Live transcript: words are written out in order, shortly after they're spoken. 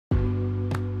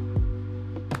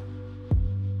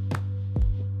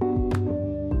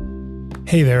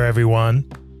Hey there, everyone.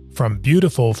 From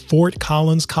beautiful Fort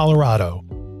Collins, Colorado,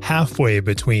 halfway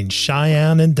between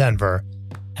Cheyenne and Denver,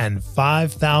 and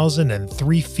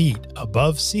 5,003 feet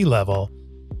above sea level,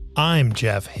 I'm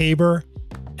Jeff Haber,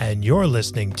 and you're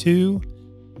listening to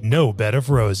No Bed of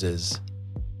Roses.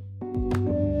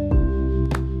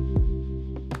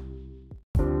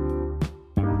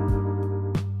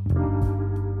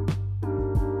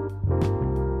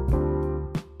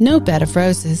 No Bed of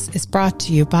Roses is brought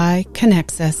to you by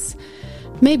Connexus.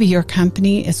 Maybe your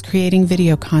company is creating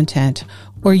video content,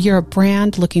 or you're a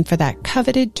brand looking for that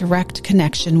coveted direct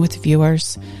connection with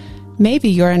viewers. Maybe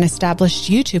you're an established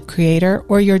YouTube creator,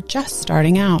 or you're just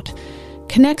starting out.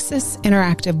 Connexus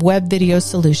Interactive Web Video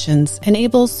Solutions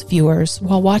enables viewers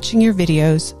while watching your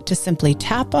videos to simply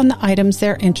tap on the items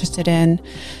they're interested in,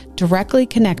 directly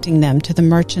connecting them to the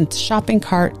merchant's shopping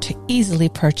cart to easily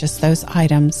purchase those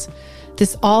items.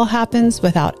 This all happens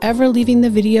without ever leaving the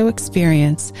video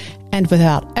experience and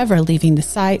without ever leaving the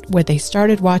site where they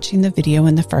started watching the video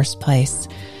in the first place.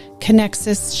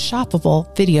 Connexus shoppable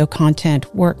video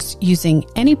content works using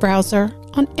any browser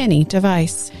on any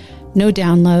device. No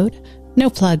download, no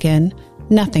plugin,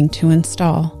 nothing to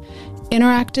install.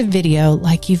 Interactive video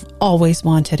like you've always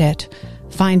wanted it.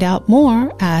 Find out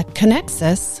more at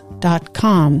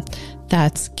Connexus.com.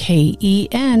 That's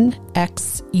KENXUS.com.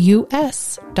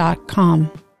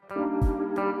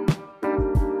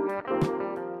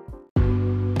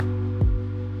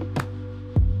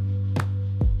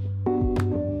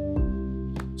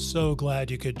 So glad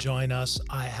you could join us.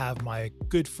 I have my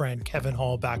good friend Kevin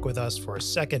Hall back with us for a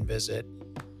second visit.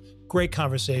 Great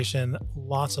conversation,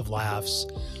 lots of laughs.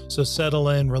 So settle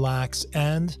in, relax,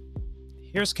 and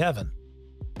here's Kevin.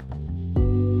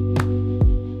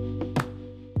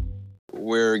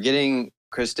 We're getting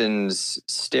Kristen's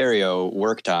stereo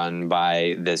worked on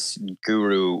by this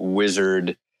guru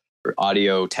wizard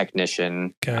audio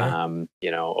technation, Okay.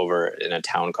 Over in a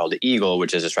town called Eagle,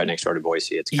 which is just right next door to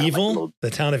Boise. It's kind Evil? of like The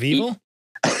town of Evil?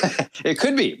 It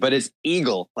could be, but it's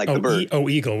Eagle, like the bird.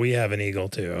 Eagle. We have an eagle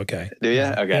too. Okay. Do you?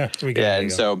 Okay. Yeah, we got an and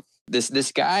eagle. so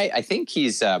this guy, I think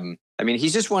he's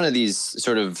he's just one of these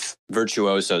sort of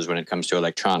virtuosos when it comes to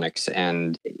electronics.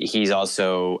 And he's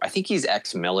also, I think he's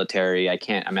ex-military. we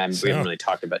haven't really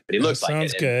talked about it, but he looks like it.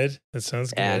 Sounds good. That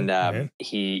sounds good. And Right.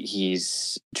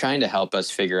 he's trying to help us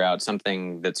figure out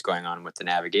something that's going on with the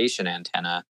navigation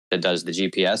antenna that does the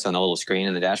GPS on the little screen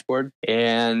in the dashboard.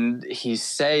 And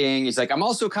he's like, I'm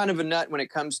also kind of a nut when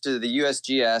it comes to the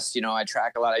USGS. I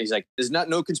track a lot. He's like, there's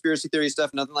no conspiracy theory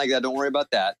stuff, nothing like that. Don't worry about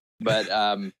that. But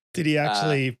did he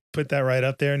actually put that right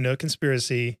up there? No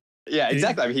conspiracy. yeah,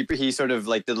 exactly. I mean, he sort of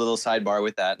like did a little sidebar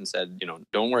with that and said,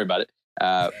 don't worry about it.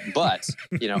 But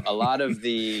a lot of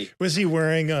the Was he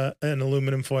wearing an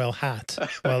aluminum foil hat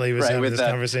while he was having this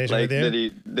conversation with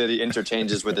you? that he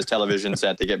interchanges with his television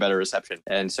set to get better reception.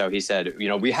 And so he said,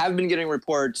 we have been getting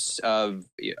reports of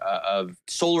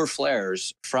solar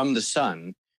flares from the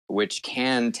sun, which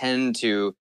can tend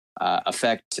to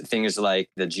affect things like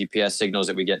the GPS signals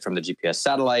that we get from the GPS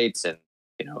satellites and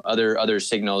other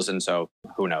signals. And so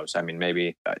who knows? I mean,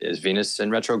 maybe is Venus in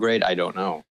retrograde? I don't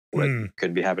know what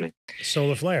could be happening.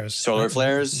 Solar flares.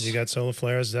 You got solar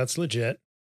flares. That's legit.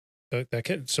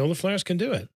 Solar flares can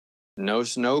do it.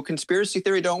 No conspiracy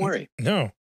theory. Don't worry.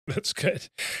 No, that's good.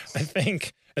 I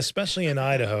think, especially in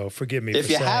Idaho, forgive me if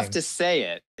for you saying, have to say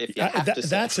it.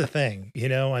 That's the thing.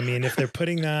 If they're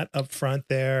putting that up front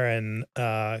there and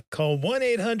call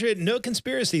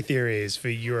 1-800-NO-CONSPIRACY theories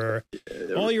for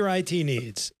all your IT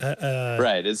needs.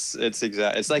 Right.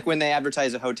 It's like when they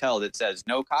advertise a hotel that says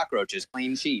no cockroaches,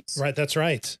 clean sheets. Right. That's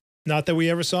right. Not that we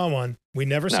ever saw one. We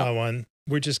never saw one.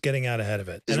 We're just getting out ahead of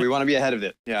it. Because we want to be ahead of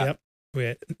it. Yeah.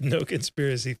 Yep. No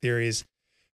conspiracy theories.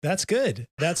 That's good.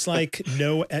 That's like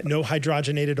no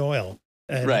hydrogenated oil.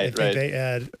 And right. I think they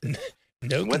add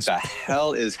no. What the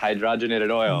hell is hydrogenated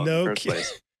oil in the first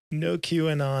place? No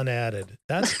QAnon added.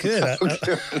 That's good.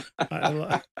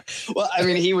 Well, I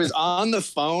mean, he was on the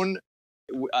phone.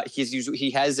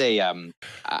 He has a.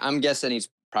 I'm guessing he's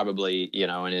probably in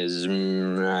his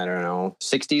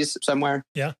 60s somewhere.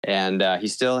 Yeah. And he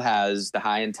still has the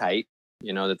high and tight,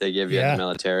 that they give you in the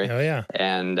military. Oh yeah.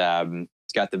 And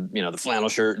he's got the flannel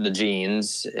shirt and the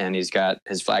jeans, and he's got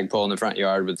his flagpole in the front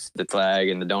yard with the flag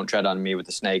and the "Don't tread on me" with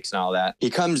the snakes and all that. He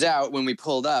comes out when we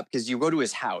pulled up because you go to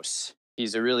his house.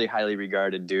 He's a really highly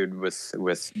regarded dude with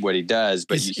what he does,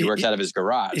 but he works out of his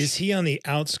garage. Is he on the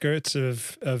outskirts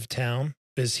of town?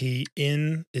 Is he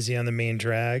on the main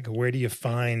drag? Where do you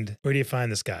find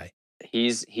this guy?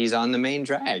 He's on the main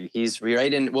drag. He's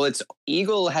right in. Well, it's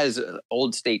Eagle has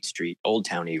Old State Street, Old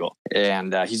Town Eagle,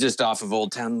 and he's just off of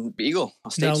Old Town Eagle.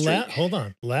 State Street. Hold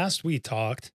on. Last we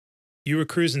talked, you were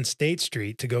cruising State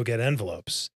Street to go get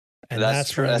envelopes. And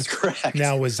that's correct.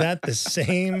 Now, was that the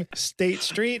same State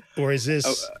Street, or is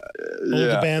this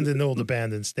old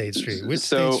abandoned State Street? Which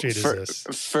State Street is this?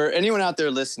 For anyone out there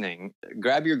listening,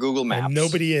 grab your Google Maps. And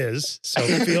nobody is, so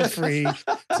feel free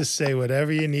to say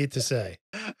whatever you need to say.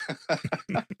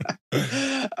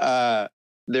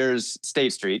 There's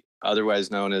State Street,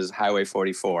 otherwise known as Highway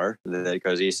 44, that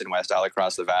goes east and west all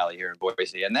across the valley here in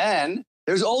Boise. And then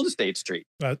there's Old State Street,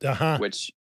 which...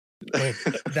 Well,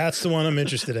 that's the one I'm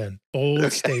interested in.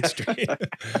 Old State Street.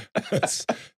 that's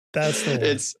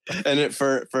the one.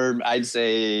 For I'd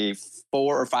say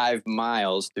 4 or 5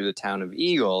 miles through the town of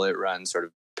Eagle, it runs sort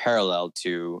of parallel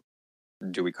to,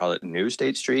 do we call it New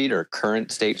State Street or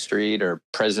Current State Street or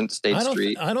Present State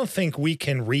Street? I don't think we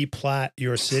can replat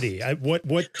your city. What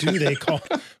do they call?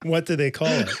 What do they call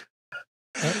it?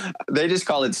 They just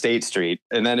call it State Street,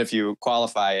 and then if you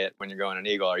qualify it when you're going on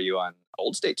Eagle, are you on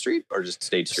Old State Street or just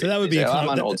State Street? So that would be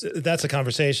that's a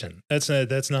conversation. That's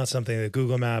not something that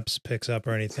Google Maps picks up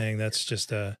or anything. That's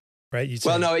just right.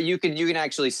 No, you can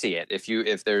actually see it if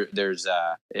there's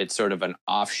it's sort of an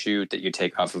offshoot that you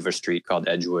take off of a street called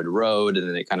Edgewood Road, and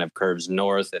then it kind of curves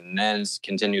north and then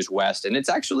continues west, and it's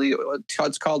actually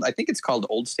called, I think it's called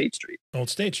Old State Street. Old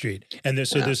State Street, and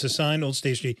there's a sign Old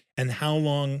State Street, and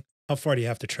how far do you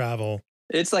have to travel?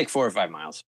 It's like 4 or 5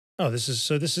 miles. Oh,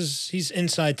 he's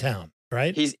inside town,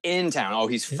 right? He's in town. Oh,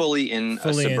 he's fully in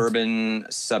a suburban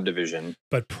subdivision.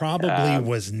 But probably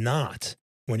was not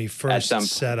when he first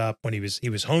set up, when he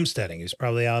was homesteading. He was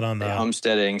probably out on the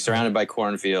homesteading, surrounded by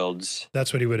cornfields.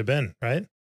 That's what he would have been, right?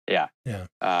 Yeah. Yeah.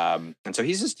 And so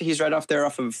he's right off there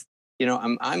off of,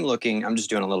 I'm just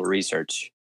doing a little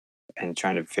research and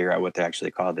trying to figure out what they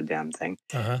actually call the damn thing.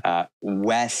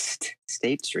 West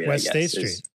State Street, West State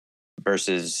Street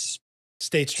versus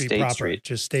State Street proper,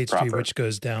 just State Street, which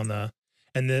goes down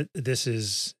and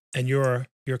you're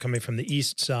coming from the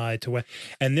east side to west,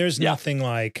 and there's nothing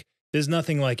like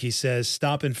he says,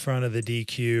 stop in front of the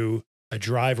DQ. A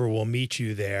driver will meet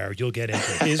you there. You'll get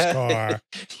into his car.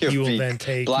 He will then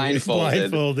take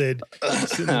blindfolded,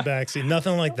 sit in the backseat.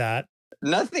 Nothing like that.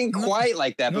 Nothing quite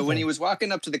like that. But when he was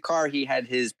walking up to the car, he had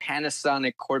his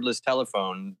Panasonic cordless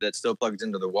telephone that still plugs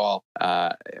into the wall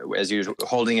as he was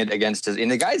holding it against his.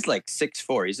 And the guy's like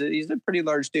 6'4". He's a pretty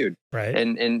large dude, right?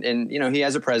 And he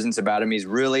has a presence about him. He's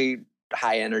really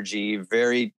high energy,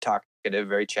 very talkative,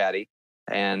 very chatty.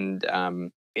 And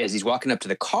as he's walking up to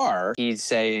the car, he's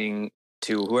saying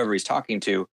to whoever he's talking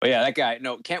to, "Oh yeah, that guy.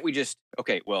 No, can't we just?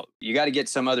 Okay, well, you got to get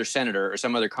some other senator or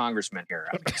some other congressman here.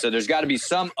 So there's got to be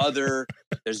some other.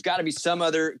 There's got to be some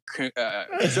other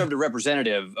conservative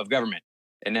representative of government."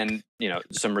 And then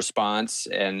some response,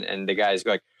 and the guy's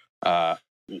like, "Well,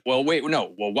 wait,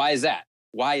 no. Well, why is that?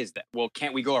 Why is that? Well,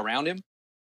 can't we go around him?"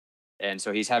 And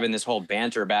so he's having this whole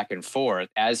banter back and forth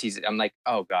I'm like,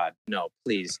 "Oh God, no,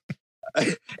 please."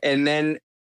 And then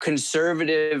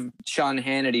conservative Sean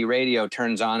Hannity radio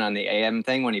turns on the AM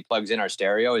thing when he plugs in our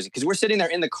stereo, is because we're sitting there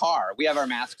in the car. We have our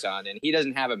masks on and he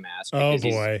doesn't have a mask. Oh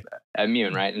boy. He's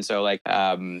immune. Right. And so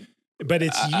but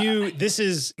it's this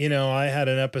is, I had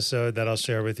an episode that I'll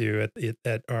share with you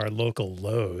at our local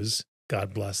Lowe's,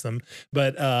 God bless them.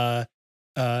 But,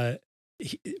 the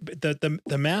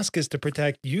mask is to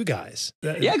protect you guys.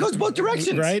 Yeah. It goes both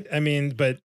directions. Right. I mean,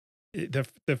 but the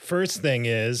first thing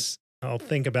is, I'll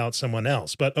think about someone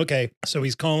else. But okay, so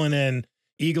he's calling in.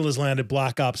 Eagle has landed,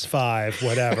 Black Ops 5,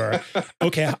 whatever.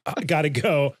 Okay, I gotta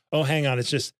go. Oh, hang on.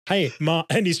 It's just, hey, Mom.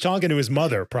 And he's talking to his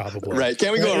mother, probably. Right.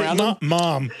 Can't we go around him?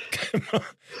 Mom.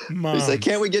 He's like,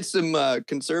 can't we get some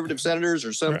conservative senators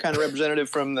or some kind of representative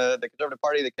from the Conservative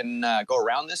Party that can go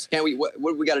around this? Can't we? What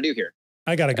do we got to do here?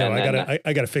 I gotta go.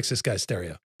 I gotta fix this guy's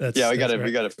stereo. We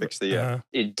gotta fix the.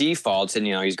 It defaults, and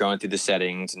he's going through the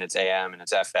settings, and it's AM, and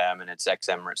it's FM, and it's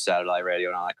XM, or it's satellite radio,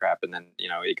 and all that crap, and then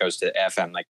it goes to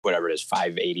FM, like whatever it is,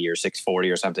 580 or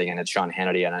 640 or something, and it's Sean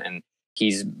Hannity, and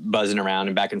he's buzzing around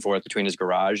and back and forth between his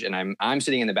garage, and I'm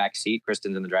sitting in the back seat,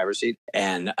 Kristen's in the driver's seat,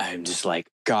 and I'm just like,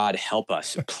 God help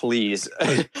us, please.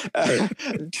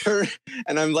 Turn,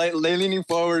 and I'm like leaning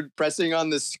forward, pressing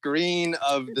on the screen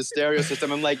of the stereo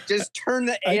system. I'm like, just turn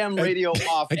the AM radio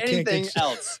off. Anything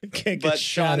else but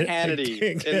Sean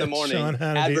Hannity in the morning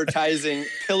advertising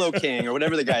Pillow King or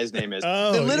whatever the guy's name is.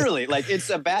 Literally, like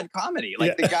it's a bad comedy.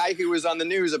 Like the guy who was on the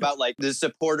news about like the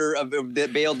supporter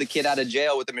that bailed the kid out of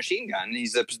jail with a machine gun.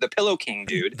 He's the Pillow King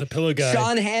dude. The pillow guy.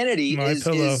 Sean Hannity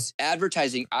is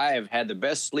advertising. I have had the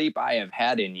best sleep I have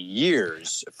had in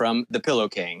years from the Pillow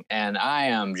King, and I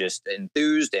am just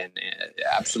enthused and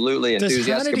absolutely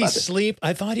enthusiastic about this. Sleep?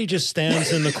 I thought he just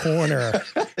stands in the corner.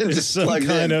 Just some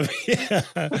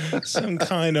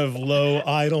kind of low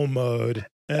idle mode.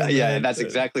 Yeah, that's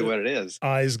exactly what it is.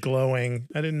 Eyes glowing.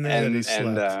 I didn't know that he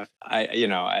slept.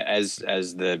 And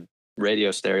as the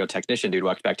radio stereo technician dude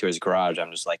walks back to his garage,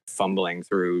 I'm just like fumbling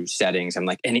through settings. I'm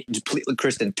like,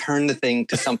 Kristen, turn the thing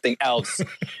to something else.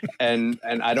 and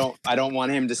I don't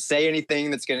want him to say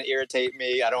anything that's going to irritate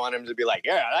me. I don't want him to be like,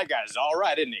 yeah, that guy's all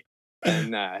right, isn't he?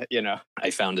 And I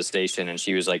found a station, and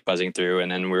she was like buzzing through, and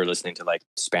then we were listening to like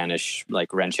Spanish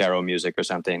like ranchero music or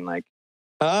something like.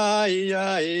 Oh, you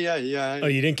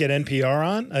didn't get NPR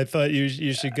on? I thought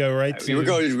you should go right to. We were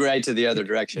going right to the other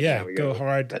direction. Yeah, go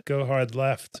hard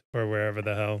left or wherever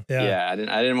the hell. Yeah, I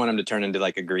didn't want him to turn into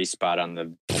like a grease spot on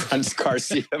the front car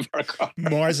seat of our car.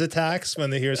 Mars attacks when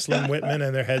they hear Slim Whitman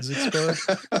and their heads explode.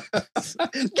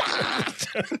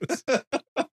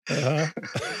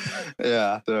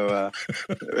 Yeah. So,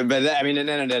 but I mean, and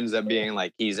then it ends up being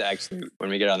like he's actually, when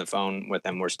we get on the phone with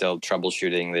him, we're still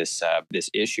troubleshooting this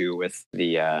issue with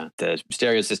the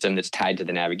stereo system that's tied to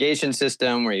the navigation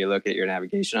system, where you look at your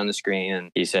navigation on the screen, and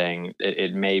he's saying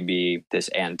it may be this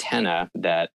antenna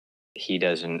that he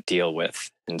doesn't deal with.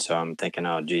 And so I'm thinking,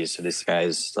 oh geez, so this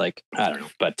guy's like, I don't know.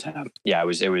 But yeah,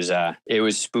 it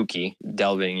was spooky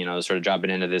delving, sort of dropping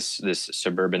into this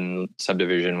suburban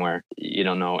subdivision where you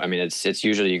don't know. I mean, it's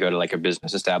usually you go to like a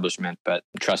business establishment, but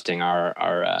trusting our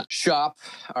auto shop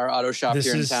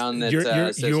here in town. That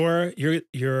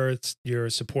you're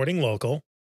supporting local,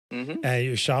 mm-hmm. and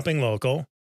you're shopping local,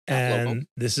 and local.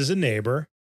 This is a neighbor,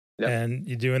 yep. And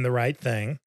you're doing the right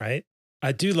thing, right?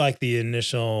 I do like the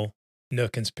initial no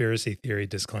conspiracy theory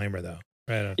disclaimer, though.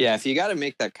 Right. Yeah, if you got to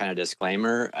make that kind of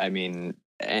disclaimer, I mean,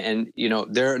 and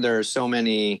there are so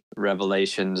many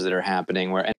revelations that are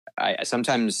happening where I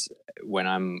sometimes when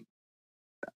I'm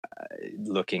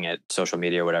looking at social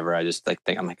media or whatever, I just think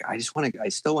I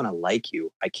still want to like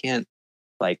you. I can't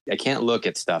look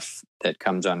at stuff that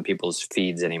comes on people's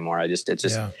feeds anymore. It's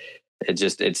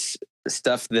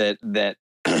stuff that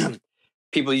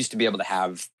people used to be able to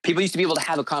have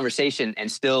a conversation and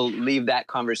still leave that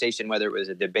conversation, whether it was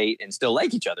a debate, and still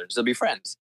like each other and still be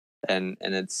friends. And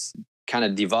it's kind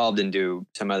of devolved into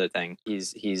some other thing.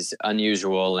 He's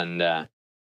unusual and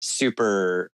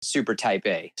super type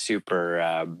A,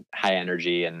 super high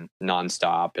energy and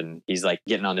nonstop. And he's like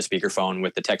getting on the speakerphone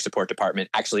with the tech support department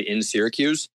actually in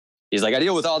Syracuse. He's like, I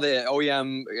deal with all the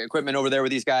OEM equipment over there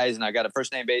with these guys, and I got a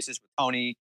first name basis with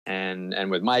Tony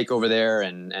and with Mike over there.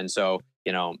 And so,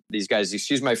 these guys,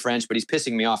 excuse my French, but he's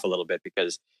pissing me off a little bit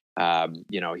because,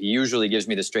 he usually gives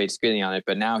me the straight skinny on it,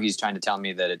 but now he's trying to tell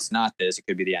me that it's not this. It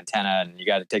could be the antenna, and you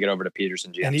got to take it over to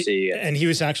Peterson GMC. And he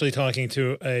was actually talking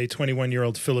to a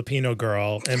 21-year-old Filipino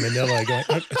girl in Manila going,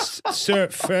 sir,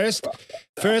 first,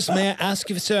 may I ask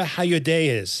you, sir, how your day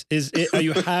is? Are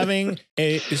you having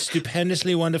a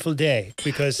stupendously wonderful day?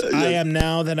 Because I am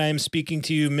now that I am speaking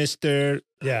to you, Mr.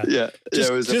 Yeah.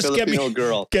 It was a Filipino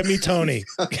girl. Get me Tony.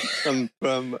 from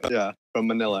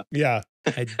Manila. Yeah.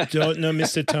 I don't know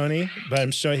Mr. Tony, but I'm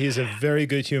sure he's a very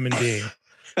good human being.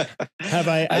 Have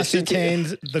I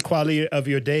ascertained the quality of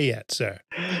your day yet, sir?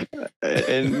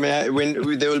 And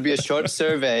when there will be a short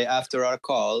survey after our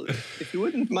call, if you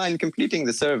wouldn't mind completing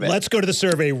the survey. Let's go to the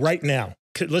survey right now.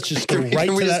 Let's just go right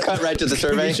to that. Cut right to the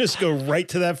survey? Can we just go right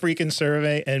to that freaking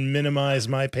survey and minimize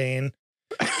my pain?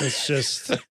 It's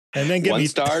just... And then get 1 me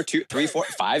star, 2, 3, 4,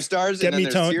 5 stars. Get and then me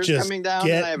there's Tony. tears coming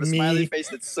down, and I have a smiley face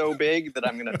that's so big that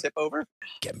I'm going to tip over.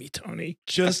 Get me Tony.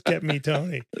 Just get me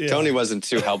Tony. Yeah. Tony wasn't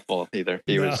too helpful either.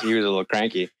 He was a little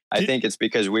cranky. I think it's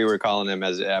because we were calling him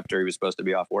after he was supposed to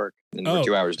be off work, and we're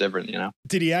 2 hours different.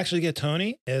 Did he actually get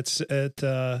Tony? It's at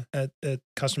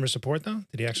customer support though.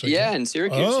 Did he actually? Yeah, in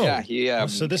Syracuse. Yeah,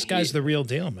 so this guy's the real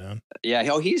deal, man.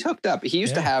 Yeah, he's hooked up. He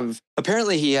used to have.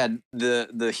 Apparently, he had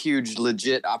the huge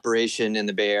legit operation in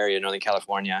the Bay Area, Northern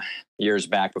California, years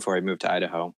back before he moved to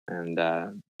Idaho, and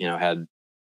had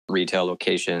retail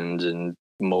locations and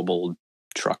mobile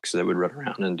trucks that would run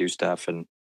around and do stuff, and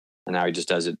now he just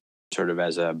does it sort of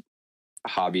as a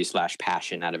hobby /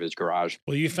 passion out of his garage.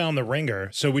 Well, you found the ringer.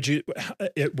 So what are you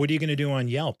going to do on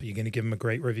Yelp? Are you going to give him a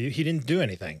great review? He didn't do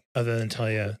anything other than tell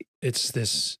you it's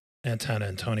this antenna,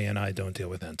 and Tony and I don't deal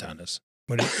with antennas.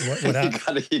 What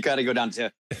you got to go down to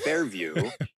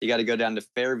Fairview. You got to go down to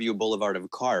Fairview Boulevard of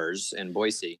Cars in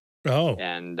Boise. Oh.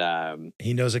 And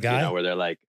he knows a guy? where they're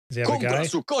like, does he have a guy?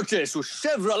 Su coche, su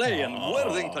Chevrolet in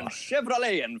Worthington,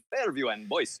 Chevrolet in Fairview and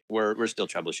Boise. We're still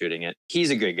troubleshooting it. He's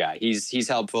a good guy. He's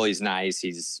helpful. He's nice.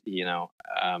 He's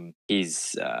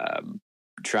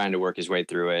trying to work his way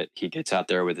through it. He gets out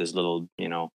there with his little,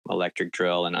 electric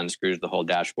drill and unscrews the whole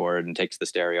dashboard and takes the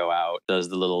stereo out, does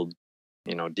the little,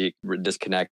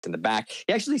 disconnect in the back.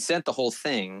 He actually sent the whole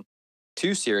thing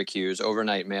to Syracuse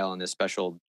overnight mail in this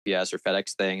special UPS or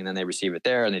FedEx thing, and then they receive it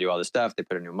there and they do all this stuff. They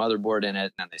put a new motherboard in it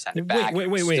and then they send it back.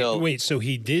 Wait. So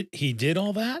he did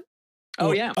all that?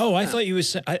 Oh, yeah. Oh, I yeah. thought you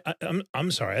was.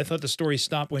 I'm sorry. I thought the story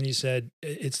stopped when you said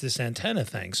it's this antenna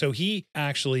thing. So he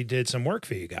actually did some work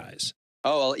for you guys.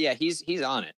 Oh, well, yeah. He's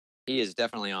on it. He is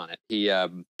definitely on it.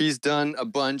 He's done a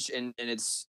bunch, and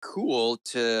it's cool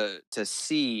to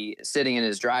see sitting in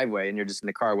his driveway, and you're just in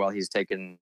the car while he's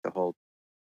taking the whole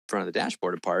front of the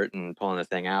dashboard apart and pulling the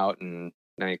thing out, and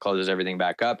then he closes everything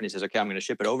back up, and he says, "Okay, I'm going to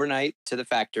ship it overnight to the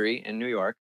factory in New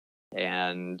York,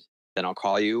 and then I'll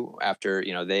call you after,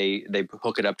 they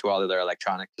hook it up to all of their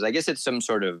electronics." Because I guess it's some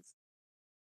sort of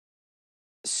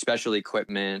special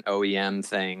equipment OEM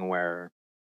thing where,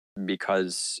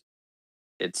 because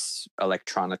it's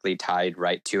electronically tied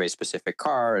right to a specific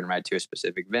car and right to a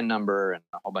specific VIN number and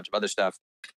a whole bunch of other stuff,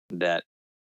 that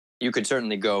you could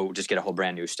certainly go just get a whole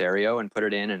brand new stereo and put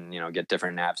it in and, get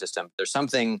different nav system. There's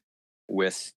something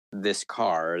with this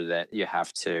car that you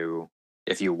have to,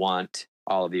 if you want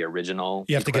all of the original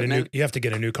you have to get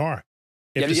a new car.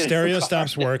 If the stereo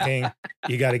stops working,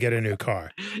 you got to get a new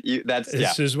car.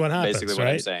 This is what happens, basically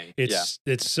right? what I'm saying.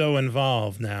 It's so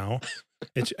involved now.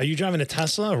 Are you driving a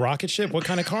Tesla, a rocket ship? What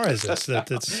kind of car is this?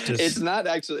 It's not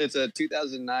actually. It's a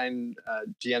 2009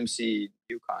 GMC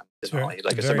Yukon. It's like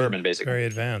a very, Suburban, basically. Very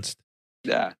advanced.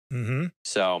 Yeah. Mm-hmm.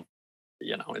 So,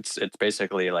 it's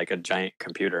basically like a giant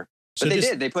computer. But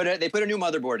they put a new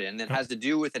motherboard in that has to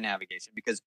do with the navigation,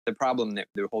 because the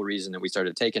whole reason that we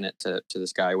started taking it to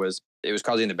this guy was it was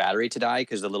causing the battery to die,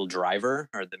 because the little driver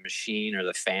or the machine or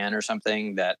the fan or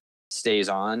something that stays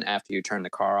on after you turn the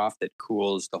car off that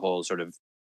cools the whole sort of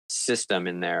system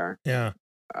in there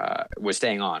was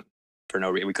staying on for no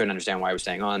reason. We couldn't understand why it was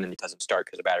staying on, and it doesn't start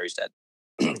because the battery's dead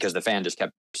because the fan just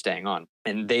kept staying on.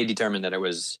 And they determined that it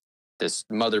was this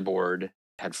motherboard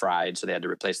had fried, so they had to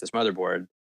replace this motherboard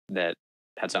that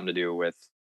had something to do with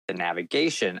the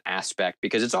navigation aspect,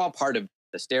 because it's all part of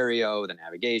the stereo, the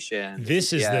navigation.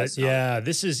 This is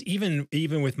this is even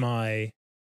with my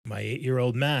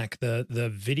 8-year-old Mac, the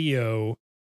video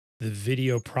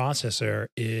processor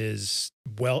is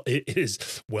it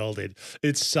is welded.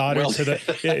 It's soldered to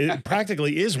it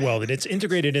practically is welded. It's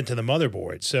integrated into the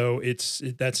motherboard. So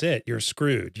that's it. You're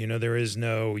screwed. There is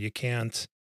no, you can't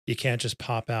just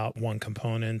pop out one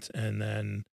component and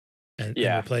then and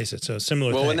replace it. So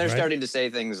similar. Well, thing, when they're right? starting to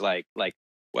say things like,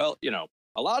 well,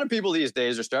 a lot of people these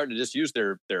days are starting to just use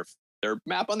their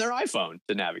map on their iPhone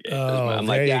to navigate. Oh, I'm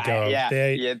there like, you go.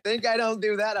 You think I don't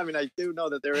do that? I mean, I do know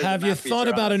that there is. Have you thought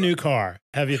about a new car?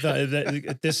 Have you thought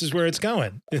that this is where it's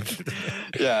going?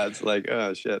 Yeah, it's like,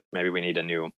 oh shit. Maybe we need a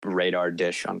new radar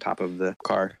dish on top of the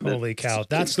car. Holy cow.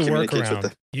 That's the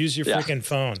workaround. Use your freaking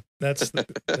phone. That's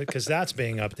because that's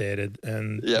being updated.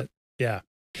 And yeah.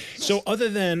 So other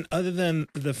than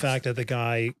the fact that the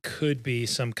guy could be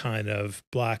some kind of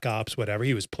black ops, whatever,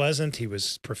 he was pleasant, he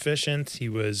was proficient, he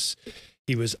was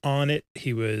on it,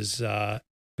 he was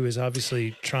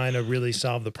obviously trying to really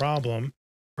solve the problem,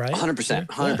 right?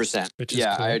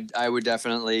 100%. I would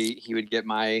definitely, he would get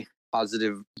my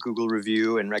positive Google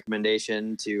review and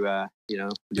recommendation to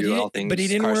do all things. But he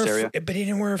didn't wear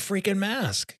a freaking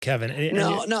mask, Kevin.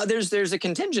 No. There's a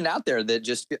contingent out there that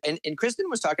just and Kristen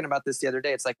was talking about this the other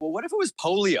day. It's like, well, what if it was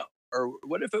polio, or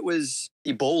what if it was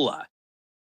Ebola?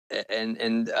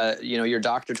 And your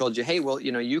doctor told you, hey, well,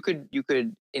 you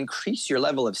could increase your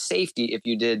level of safety if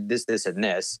you did this, this, and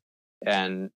this.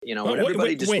 And when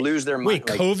everybody lose their mind. Wait,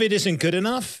 COVID isn't good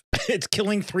enough? It's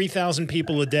killing 3,000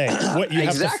 people a day. What you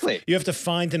exactly? You have to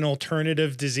find an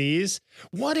alternative disease.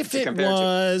 What if it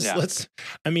was?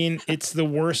 It's the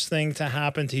worst thing to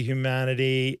happen to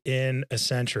humanity in a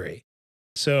century.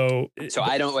 So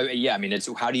I don't. Yeah, I mean, it's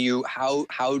how do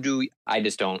I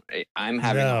just don't. I'm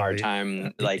having a hard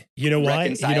time. Like, you know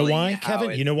why,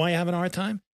 Kevin? You know why you having a hard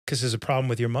time? Because there's a problem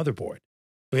with your motherboard.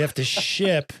 We have to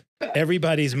ship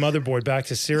everybody's motherboard back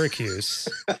to Syracuse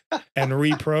and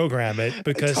reprogram it,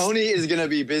 because Tony is going to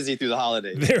be busy through the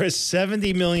holidays. There are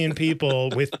 70 million people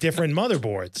with different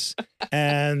motherboards,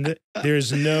 and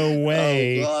there's no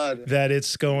way that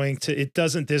it's going to,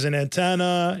 there's an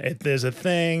antenna, there's a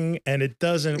thing, and it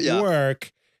doesn't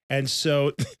work. And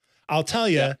so I'll tell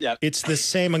you, it's the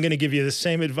same. I'm going to give you the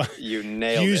same advice. You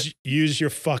nailed it. Use your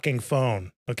fucking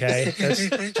phone. Okay.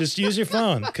 Just use your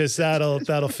phone, because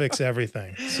that'll fix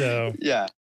everything. So yeah.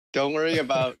 Don't worry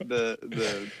about the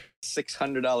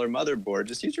 $600 motherboard.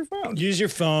 Just use your phone. Use your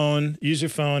phone. Use your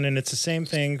phone, and it's the same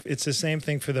thing. It's the same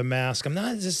thing for the mask. I'm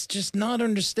not just not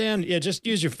understand. Yeah, just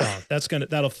use your phone.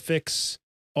 That'll fix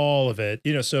all of it.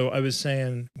 So I was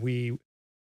saying we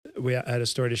had a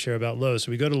story to share about Lowe's.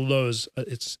 So we go to Lowe's.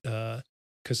 It's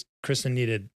because Kristen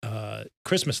needed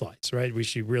Christmas lights, right?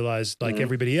 She realized, like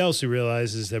everybody else who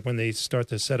realizes that when they start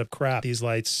to set up crap, these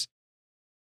lights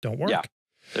don't work. Yeah.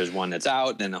 There's one that's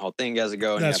out, then the whole thing has to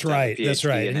go. And That's right. That's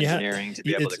right. And engineering to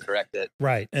be able to correct it.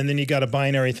 Right. And then you got a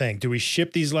binary thing. Do we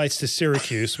ship these lights to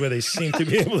Syracuse where they seem to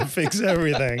be able to fix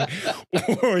everything?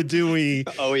 Or do we...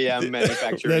 OEM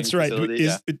manufacturing That's right. facility,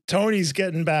 Tony's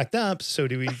getting backed up. So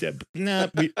do we...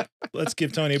 let's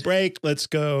give Tony a break. We'll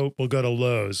go to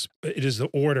Lowe's. It is the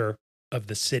order of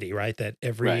the city, right? That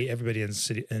everybody in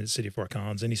the city of Fort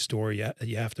Collins, any store, you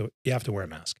have to wear a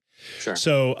mask. Sure.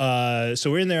 So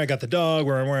we're in there. I got the dog.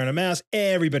 We're wearing a mask.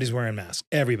 Everybody's wearing masks.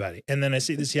 Everybody. And then I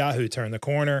see this Yahoo turn the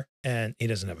corner, and he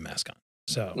doesn't have a mask on.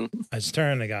 So I just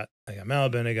turn. I got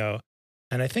Melvin. I go,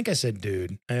 and I think I said,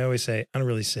 dude. I always say, I don't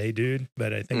really say dude,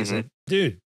 but I think I said,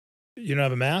 dude, you don't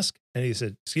have a mask? And he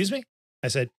said, excuse me? I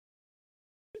said,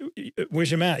 where's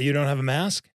your mask? You don't have a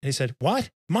mask? And he said, what?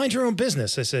 Mind your own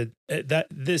business. I said,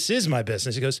 this is my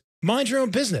business. He goes, mind your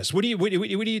own business. What are you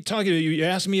talking about? You're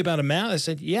asking me about a mask? I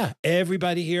said, yeah,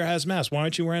 everybody here has masks. Why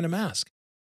aren't you wearing a mask?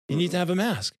 You need to have a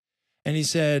mask. And he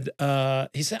said, I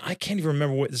can't even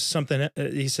remember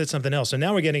he said something else. So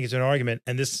now we're getting into an argument,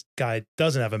 and this guy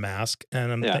doesn't have a mask,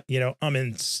 and I'm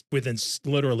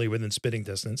literally within spitting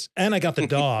distance. And I got the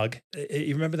dog.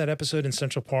 You remember that episode in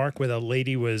Central Park where the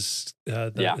lady was,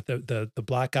 the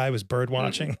black guy was bird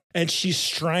watching, and she's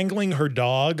strangling her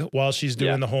dog while she's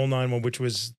doing the whole 9-1, which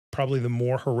was probably the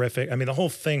more horrific. I mean, the whole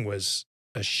thing was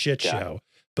a shit show,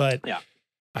 but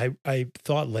I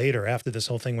thought later, after this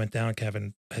whole thing went down,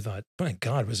 Kevin, I thought, my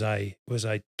God, was I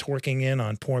twerking in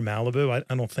on poor Malibu?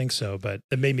 I don't think so, but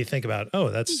it made me think about,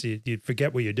 you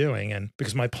forget what you're doing. And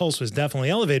because my pulse was definitely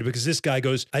elevated, because this guy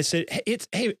goes, I said, it's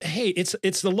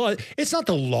the law. It's not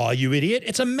the law, you idiot.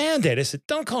 It's a mandate. I said,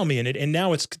 don't call me an idiot. And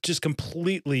now it's just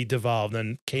completely devolved.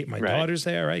 And Kate, my daughter's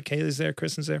there, right? Kaylee's there,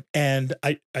 Kristen's there. And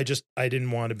I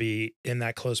didn't want to be in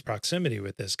that close proximity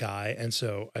with this guy. And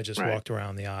so I just walked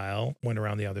around the aisle, went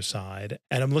around the other side,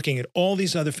 and I'm looking at all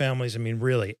these other families. I mean,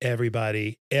 really,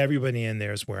 everybody in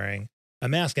there is wearing a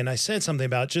mask. And I said something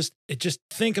about just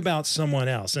think about someone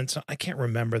else. And so I can't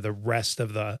remember the rest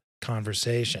of the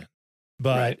conversation,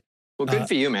 but well, good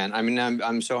for you, man. I mean,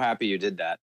 I'm so happy you did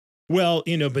that. Well,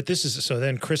 but this is, so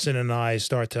then Kristen and I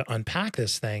start to unpack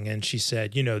this thing. And she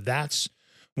said, that's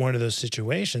one of those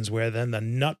situations where then the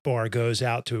nut bar goes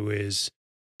out to his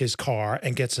car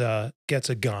and gets a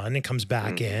gun and comes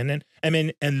back in. And I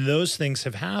mean, and those things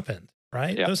have happened.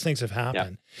 Right? Yep. Those things have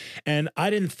happened. Yep. And I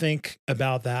didn't think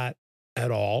about that at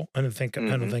all. I don't think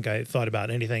I thought about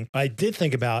anything. I did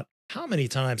think about how many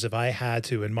times have I had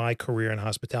to, in my career in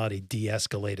hospitality,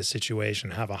 de-escalate a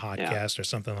situation, have a hot guest or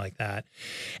something like that.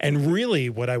 And really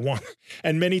what I want,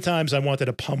 and many times I wanted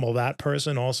to pummel that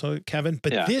person also, Kevin,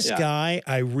 but this guy,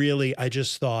 I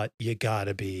just thought, you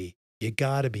gotta be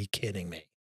kidding me.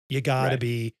 You gotta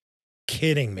be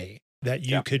kidding me that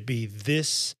you could be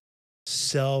this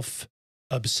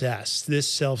self-obsessed, this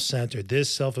self-centered,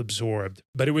 this self-absorbed.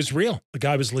 But it was real. The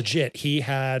guy was legit. He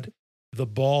had the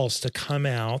balls to come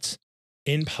out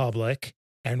in public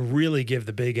and really give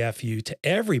the big FU to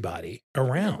everybody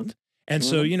around. And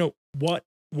so, what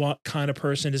kind of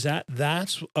person is that?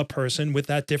 That's a person with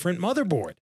that different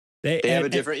motherboard. They have a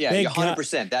different,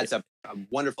 100%. That's a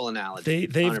wonderful analogy.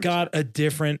 They've 100%. Got a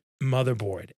different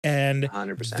motherboard. And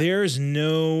 100%. There's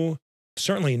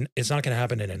certainly it's not going to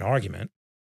happen in an argument.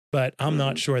 But I'm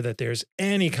not sure that there's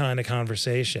any kind of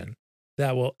conversation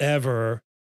that will ever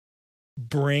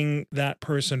bring that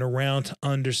person around to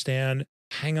understand,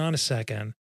 hang on a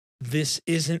second, this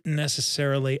isn't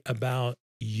necessarily about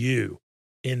you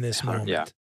in this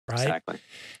moment, right? Exactly.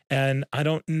 And I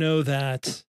don't know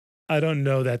that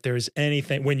there's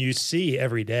anything, when you see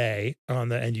every day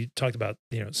and you talked about,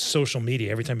 social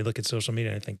media, every time you look at social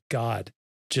media, I think, God,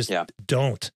 just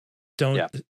don't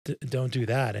do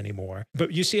that anymore.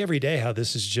 But you see every day how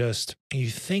this is just, you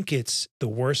think it's the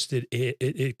worst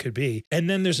it could be. And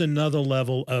then there's another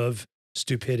level of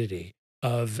stupidity,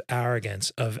 of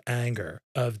arrogance, of anger,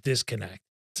 of disconnect.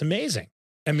 It's amazing.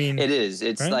 I mean, it is.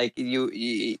 It's like I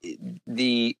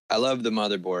love the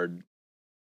motherboard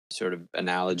sort of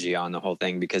analogy on the whole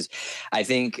thing, because I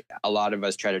think a lot of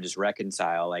us try to just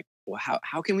reconcile, like, well,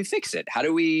 how can we fix it? How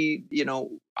do we,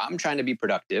 I'm trying to be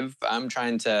productive. I'm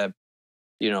trying to,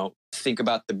 think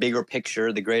about the bigger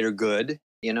picture, the greater good.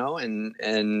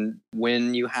 and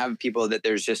when you have people that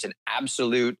there's just an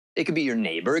absolute, it could be your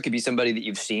neighbor, it could be somebody that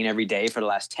you've seen every day for the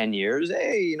last 10 years.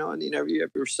 Hey, you're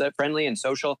friendly and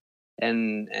social.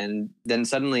 And then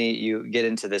suddenly you get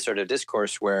into this sort of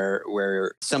discourse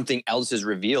where something else is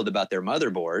revealed about their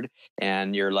motherboard,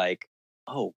 and you're like,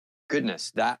 oh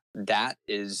goodness, that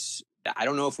is, I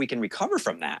don't know if we can recover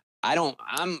from that. I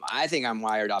think I'm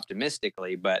wired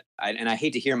optimistically, but I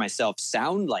hate to hear myself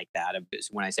sound like that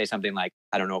when I say something like,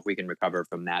 I don't know if we can recover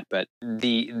from that. But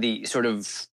the sort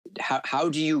of, how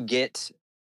do you get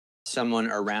someone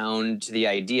around the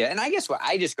idea? And I guess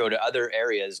I just go to other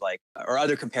areas or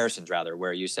other comparisons rather,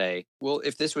 where you say, well,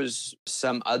 if this was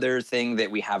some other thing that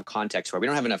we have context for, we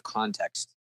don't have enough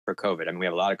context for COVID. I mean, we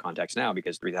have a lot of context now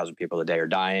because 3,000 people a day are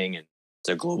dying, and it's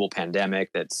a global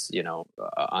pandemic that's,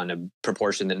 on a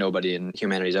proportion that nobody in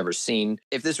humanity's ever seen.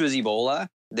 If this was Ebola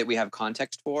that we have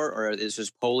context for, or this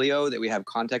was polio that we have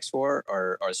context for,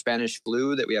 or Spanish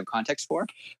flu that we have context for,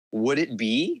 would it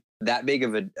be that big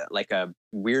of a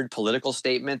weird political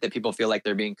statement that people feel like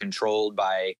they're being controlled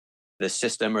by the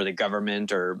system or the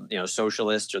government or,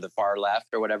 socialists or the far left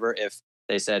or whatever, if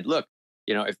they said, look,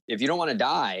 if you don't want to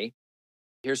die,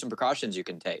 here's some precautions you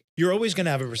can take? You're always going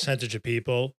to have a percentage of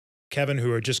people, Kevin,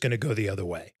 who are just going to go the other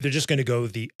way. They're just going to go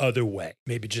the other way,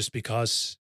 maybe just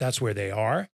because that's where they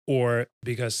are, or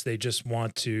because they just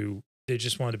want to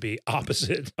be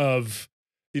opposite of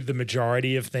the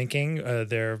majority of thinking.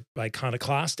 They're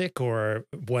iconoclastic or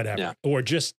whatever, or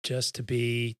just to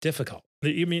be difficult.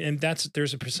 I mean, and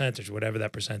there's a percentage, whatever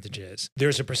that percentage is.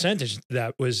 There's a percentage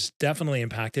that was definitely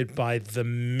impacted by the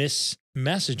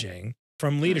messaging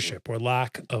from leadership or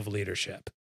lack of leadership.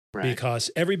 Right. Because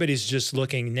everybody's just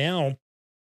looking now.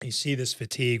 You see this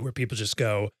fatigue where people just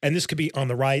go, and this could be on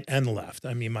the right and the left.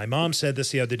 I mean, my mom said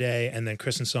this the other day, and then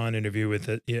Kristen saw an interview with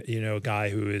a guy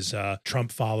who is a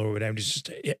Trump follower or whatever,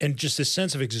 and just this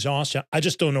sense of exhaustion. I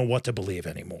just don't know what to believe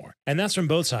anymore. And that's from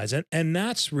both sides. And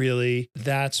that's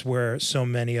where so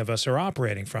many of us are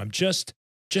operating from. Just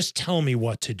tell me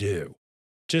what to do.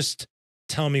 Just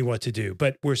tell me what to do.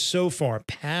 But we're so far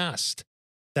past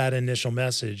that initial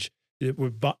message.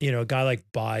 A guy like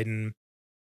Biden,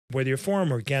 whether you're for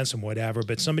him or against him, whatever,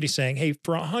 but somebody saying, hey,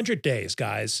 for 100 days,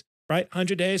 guys, right?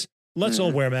 100 days, let's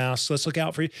all wear masks. Let's look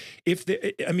out for you.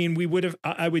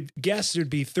 I would guess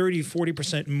there'd be 30,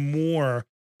 40% more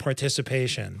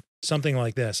participation, something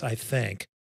like this, I think,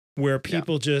 where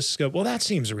people just go, well, that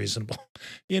seems reasonable.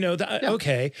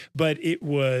 Okay. But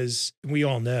we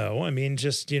all know, I mean,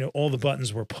 just, all the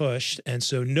buttons were pushed. And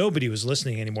so nobody was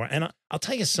listening anymore. And I'll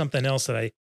tell you something else that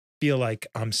I feel like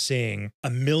I'm seeing.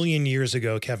 A million years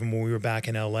ago, Kevin, when we were back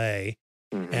in LA,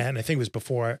 and I think it was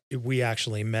before we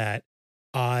actually met,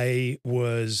 I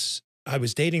was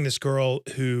dating this girl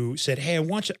who said, hey, I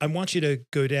want you to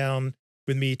go down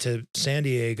with me to San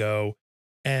Diego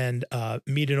and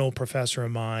meet an old professor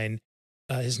of mine.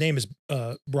 His name is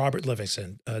Robert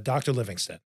Livingston, Dr.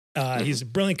 Livingston. He's a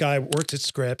brilliant guy, worked at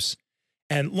Scripps.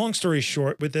 And long story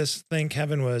short with this thing,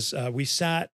 Kevin, was we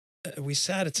sat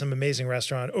at some amazing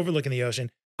restaurant overlooking the ocean.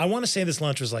 I want to say this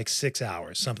lunch was like 6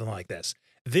 hours, something like this.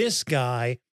 This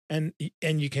guy, and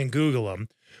you can Google him,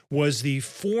 was the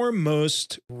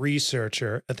foremost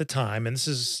researcher at the time, and this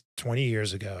is 20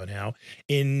 years ago now,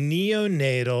 in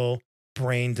neonatal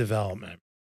brain development.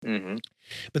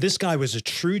 But this guy was a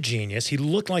true genius. He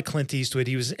looked like Clint Eastwood.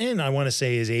 He was in, I want to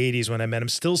say, his 80s when I met him,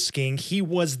 still skiing. He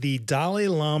was the Dalai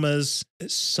Lama's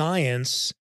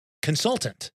science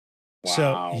consultant.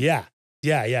 Wow. So yeah.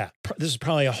 This is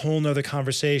probably a whole nother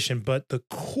conversation, but the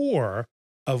core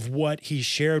of what he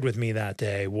shared with me that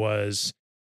day was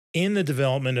in the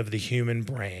development of the human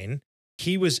brain,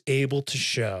 he was able to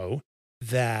show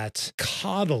that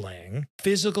coddling,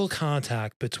 physical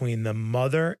contact between the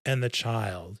mother and the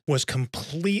child, was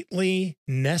completely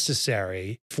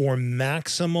necessary for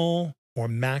maximal or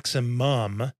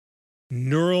maximum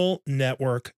neural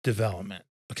network development.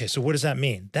 Okay, so what does that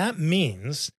mean? That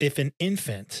means if an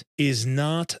infant is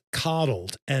not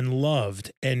coddled and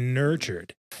loved and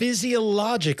nurtured,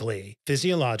 physiologically,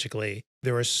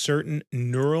 there are certain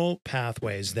neural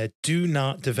pathways that do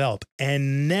not develop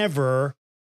and never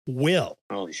will.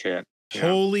 Holy shit.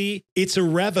 Yeah. It's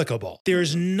irrevocable.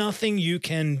 There's nothing you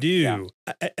can do.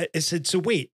 Yeah. I said, so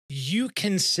wait, you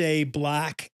can say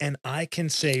black and I can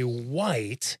say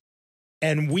white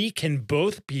and we can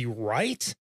both be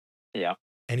right? Yeah.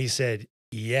 And he said,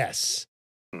 yes.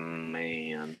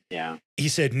 Man, yeah. He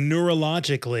said,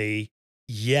 neurologically,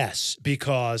 yes,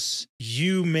 because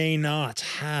you may not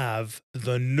have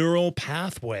the neural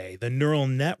pathway, the neural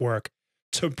network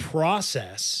to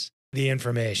process the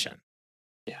information.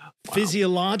 Yeah. Wow.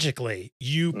 Physiologically,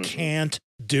 you can't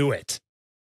do it.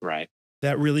 Right.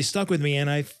 That really stuck with me. And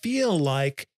I feel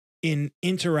like in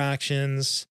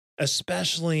interactions,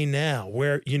 especially now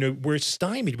where, we're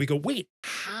stymied, we go, wait,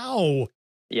 how?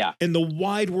 Yeah. In the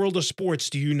wide world of sports,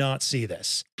 do you not see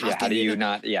this? How do you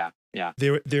not? Yeah. Yeah.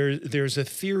 There's a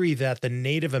theory that the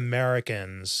Native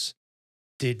Americans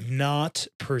did not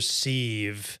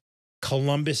perceive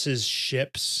Columbus's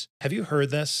ships. Have you heard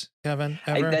this, Kevin?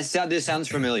 Ever? This sounds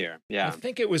familiar. Yeah. I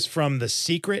think it was from The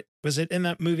Secret. Was it in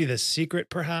that movie, The Secret,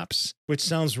 perhaps? Which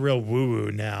sounds real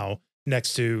woo-woo now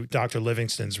next to Dr.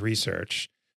 Livingston's research.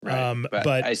 Right.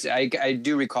 But I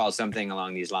do recall something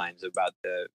along these lines about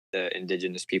the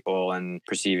indigenous people and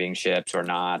perceiving ships or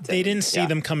not. They didn't see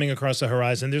them coming across the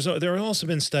horizon. There have also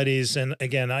been studies, and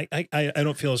again, I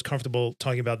don't feel as comfortable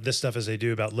talking about this stuff as I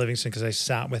do about Livingston because I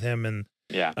sat with him and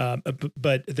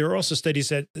but there are also studies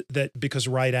that because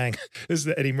this is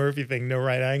the Eddie Murphy thing, no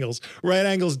right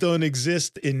angles don't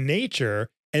exist in nature,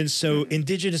 and so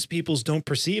indigenous peoples don't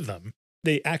perceive them.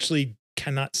 They actually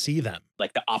cannot see them.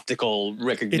 Like the optical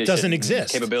recognition, it doesn't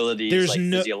exist. Capabilities, there's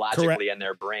physiologically in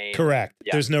their brain. Correct.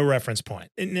 Yeah. There's no reference point.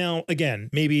 And now, again,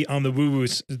 maybe on the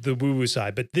woo-woo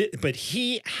side, but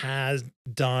he has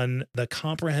done the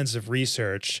comprehensive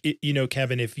research.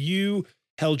 Kevin, if you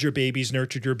held your babies,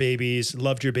 nurtured your babies,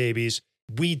 loved your babies,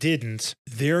 we didn't.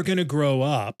 They're going to grow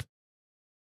up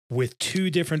with two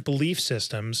different belief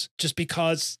systems just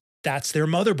because that's their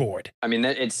motherboard. I mean,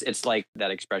 it's like that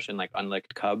expression, like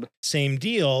unlicked cub. Same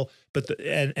deal, but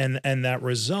and that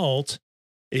result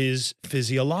is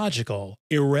physiological,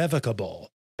 irrevocable.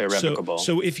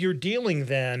 So if you're dealing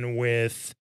then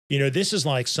with, this is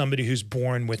like somebody who's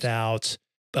born without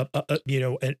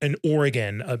an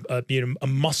organ, a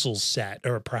muscle set,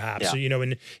 or perhaps,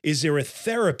 and is there a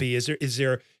therapy? Is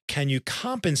there, can you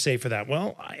compensate for that?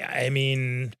 Well, I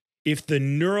mean, if the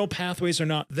neural pathways are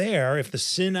not there, if the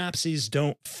synapses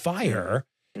don't fire,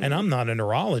 and I'm not a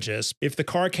neurologist, if the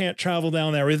car can't travel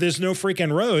down there, if there's no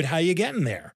freaking road, how you getting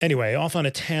there? Anyway, off on a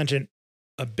tangent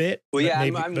a bit. Well, yeah,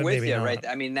 I'm with you, right?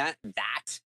 I mean, that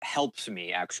helps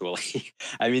me, actually.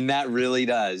 I mean, that really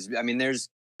does. I mean, there's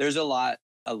a lot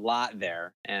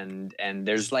there, and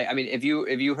there's like, I mean, if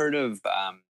you heard of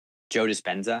Joe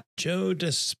Dispenza? Joe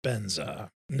Dispenza.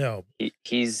 No.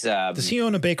 He's does he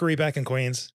own a bakery back in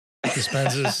Queens?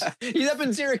 Dispensa's. He's up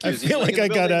in Syracuse. I feel like I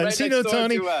got a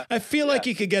Tony. I feel like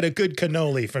you could get a good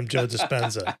cannoli from Joe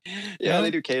Dispenza.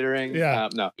 They do catering. Yeah.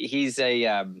 No, he's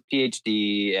a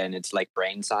PhD, and it's like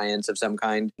brain science of some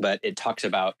kind. But it talks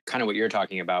about kind of what you're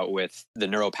talking about with the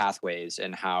neural pathways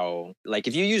and how, like,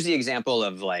 if you use the example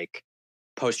of like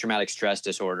post-traumatic stress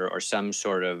disorder or some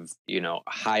sort of,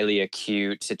 highly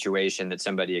acute situation that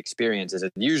somebody experiences,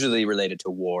 it's usually related to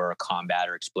war or combat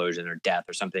or explosion or death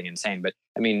or something insane. But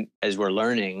I mean, as we're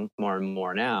learning more and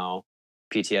more now,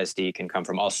 PTSD can come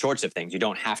from all sorts of things. You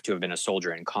don't have to have been a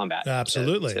soldier in combat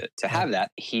absolutely to have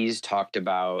that. He's talked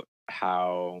about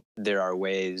how there are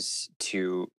ways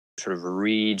to sort of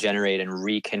regenerate and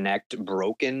reconnect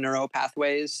broken neural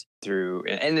pathways through,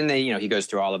 and then he goes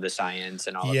through all of the science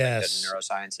and all of the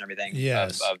neuroscience and everything.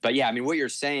 Yes. But yeah, I mean, what you're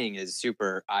saying is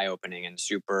super eye-opening and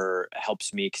super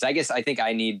helps me, because I think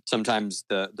I need sometimes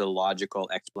the logical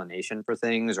explanation for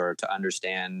things, or to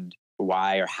understand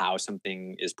why or how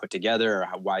something is put together, or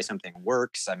why something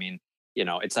works. I mean,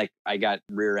 it's like I got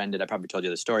rear-ended. I probably told you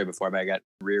the story before, but I got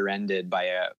rear-ended by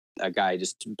a guy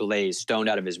just blazed, stoned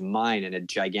out of his mind in a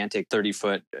gigantic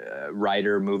 30-foot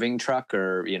Ryder moving truck,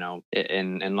 or,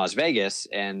 in Las Vegas.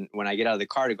 And when I get out of the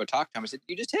car to go talk to him, I said,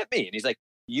 "You just hit me." And he's like,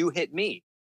 "You hit me."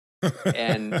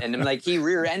 and I'm like, he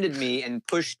rear-ended me and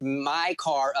pushed my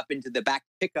car up into the back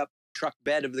pickup truck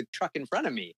bed of the truck in front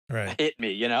of me. Right. Hit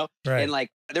me, Right. And like,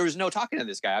 there was no talking to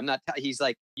this guy. He's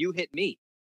like, "You hit me."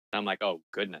 And I'm like, "Oh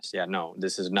goodness. Yeah, no,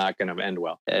 this is not going to end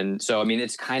well." And so, I mean,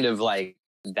 it's kind of like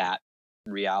that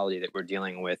reality that we're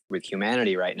dealing with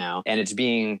humanity right now, and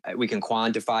we can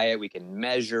quantify it, we can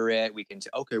measure it, we can say,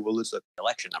 okay, well, let's look at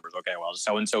election numbers. Okay, well,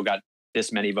 so and so got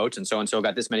this many votes, and so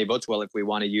got this many votes. Well, if we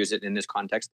want to use it in this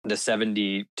context, the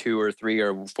 72 or 3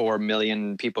 or 4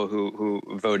 million people who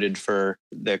voted for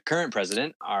the current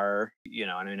president are,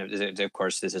 I mean, of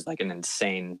course, this is like an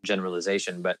insane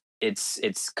generalization, but it's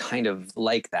kind of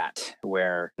like that,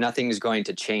 where nothing's going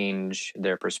to change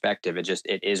their perspective. It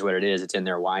is what it is. It's in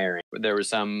their wiring. There was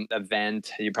some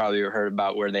event you probably heard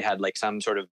about where they had like some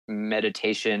sort of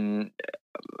meditation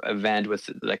event with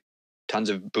like tons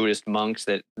of Buddhist monks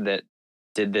that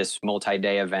did this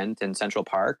multi-day event in Central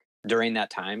Park. During that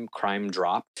time, crime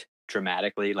dropped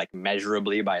dramatically, like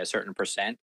measurably by a certain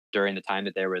percent during the time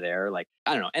that they were there. Like,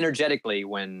 I don't know, energetically,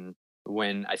 when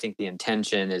I think the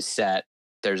intention is set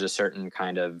there's a certain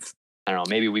kind of, I don't know,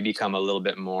 maybe we become a little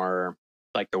bit more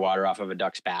like the water off of a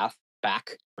duck's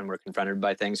back when we're confronted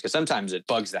by things. Because sometimes it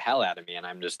bugs the hell out of me and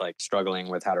I'm just like struggling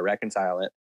with how to reconcile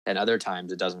it. And other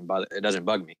times it doesn't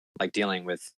bug me, like dealing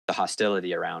with the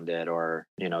hostility around it, or,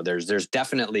 you know, there's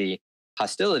definitely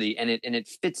hostility and it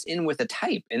fits in with a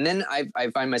type. And then I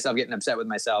find myself getting upset with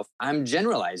myself. I'm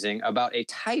generalizing about a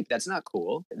type. That's not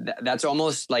cool. That's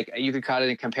almost like you could kind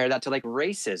of compare that to like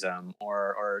racism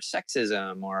or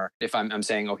sexism, or if I'm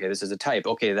saying, okay, this is a type.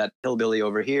 Okay, that hillbilly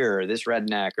over here, or this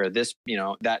redneck, or this, you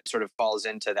know, that sort of falls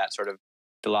into that sort of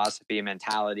philosophy and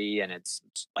mentality, and it's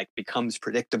like becomes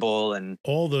predictable, and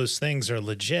all those things are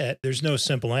legit. There's no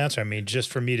simple answer. I mean, just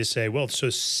for me to say, well,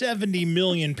 so 70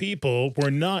 million people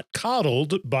were not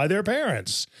coddled by their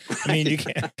parents. I mean, you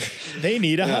can't, they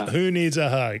need a hug. Who needs a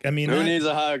hug? I mean, who needs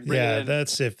a hug? Yeah,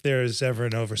 that's, if there's ever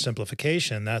an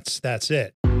oversimplification, that's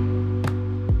it.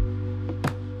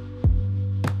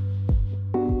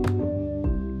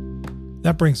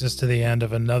 That brings us to the end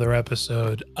of another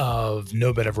episode of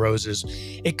No Bed of Roses.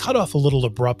 It cut off a little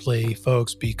abruptly,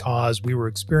 folks, because we were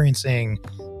experiencing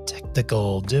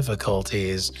technical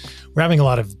difficulties. We're having a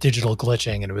lot of digital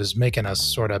glitching, and it was making us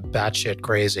sort of batshit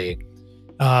crazy.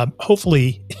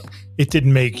 Hopefully, it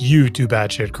didn't make you too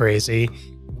batshit crazy.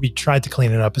 We tried to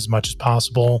clean it up as much as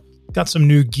possible. Got some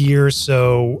new gear,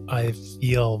 so I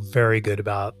feel very good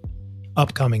about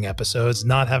upcoming episodes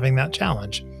not having that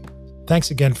challenge.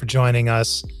 Thanks again for joining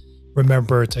us.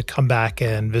 Remember to come back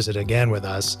and visit again with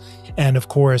us. And of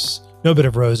course, No Bed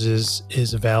of Roses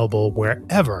is available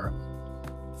wherever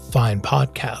fine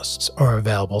podcasts are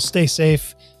available. Stay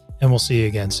safe, and we'll see you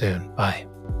again soon. Bye.